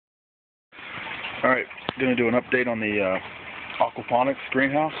Alright, going to do an update on the Aquaponics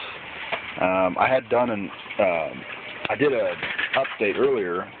greenhouse. I had done I did an update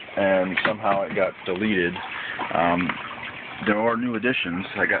earlier and somehow it got deleted. There are new additions.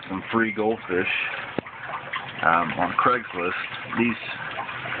 I got some free goldfish on Craigslist.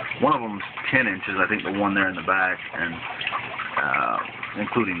 One of them's 10 inches, I think the one there in the back, and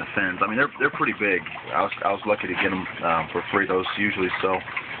including the fins. I mean, they're pretty big. I was lucky to get them for free. Those usually sell.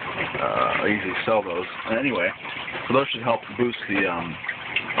 I usually sell those. Anyway, so those should help boost the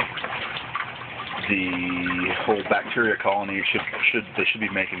whole bacteria colony. They should be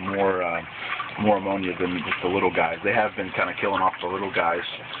making more ammonia than just the little guys. They have been kind of killing off the little guys,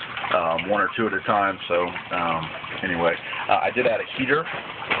 one or two at a time. So anyway, I did add a heater.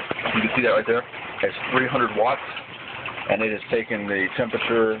 You can see that right there. It's 300 watts, and it has taken the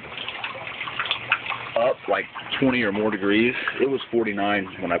temperature up like 20 or more degrees. It was 49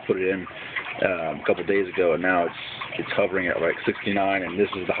 when I put it in a couple days ago, and now it's hovering at like 69, and this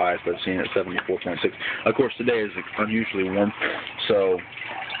is the highest I've seen at 74.6. Of course, today is unusually warm, so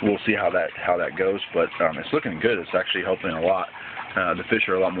we'll see how that goes. But it's looking good. It's actually helping a lot. The fish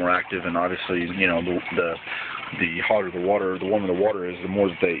are a lot more active, and obviously, you know, the hotter the water, the warmer the water is, the more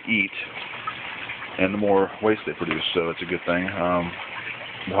that they eat, and the more waste they produce. So it's a good thing.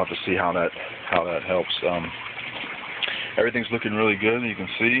 We'll have to see how that helps. Everything's looking really good. You can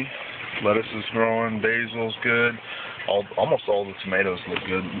see lettuce is growing, basil's good. Almost all the tomatoes look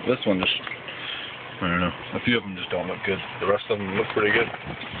good. This one just, I don't know. A few of them just don't look good. The rest of them look pretty good.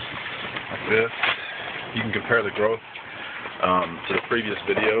 Like this. You can compare the growth to the previous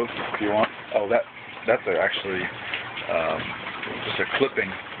videos if you want. Oh, that's actually just a clipping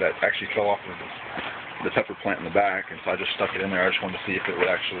that actually fell off of the pepper plant in the back, and so I just stuck it in there. I just wanted to see if it would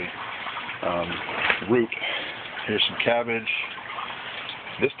actually root. Here's some cabbage.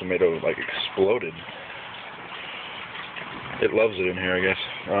 This tomato like exploded. It loves it in here, I guess.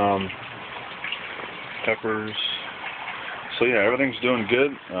 Peppers. So yeah, everything's doing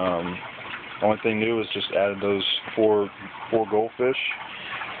good. Only thing new is just added those four goldfish,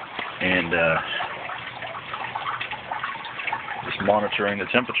 and just monitoring the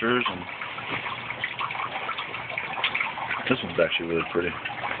temperatures. And this one's actually really pretty.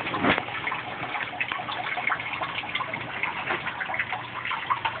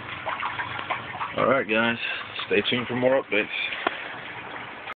 Alright guys, stay tuned for more updates.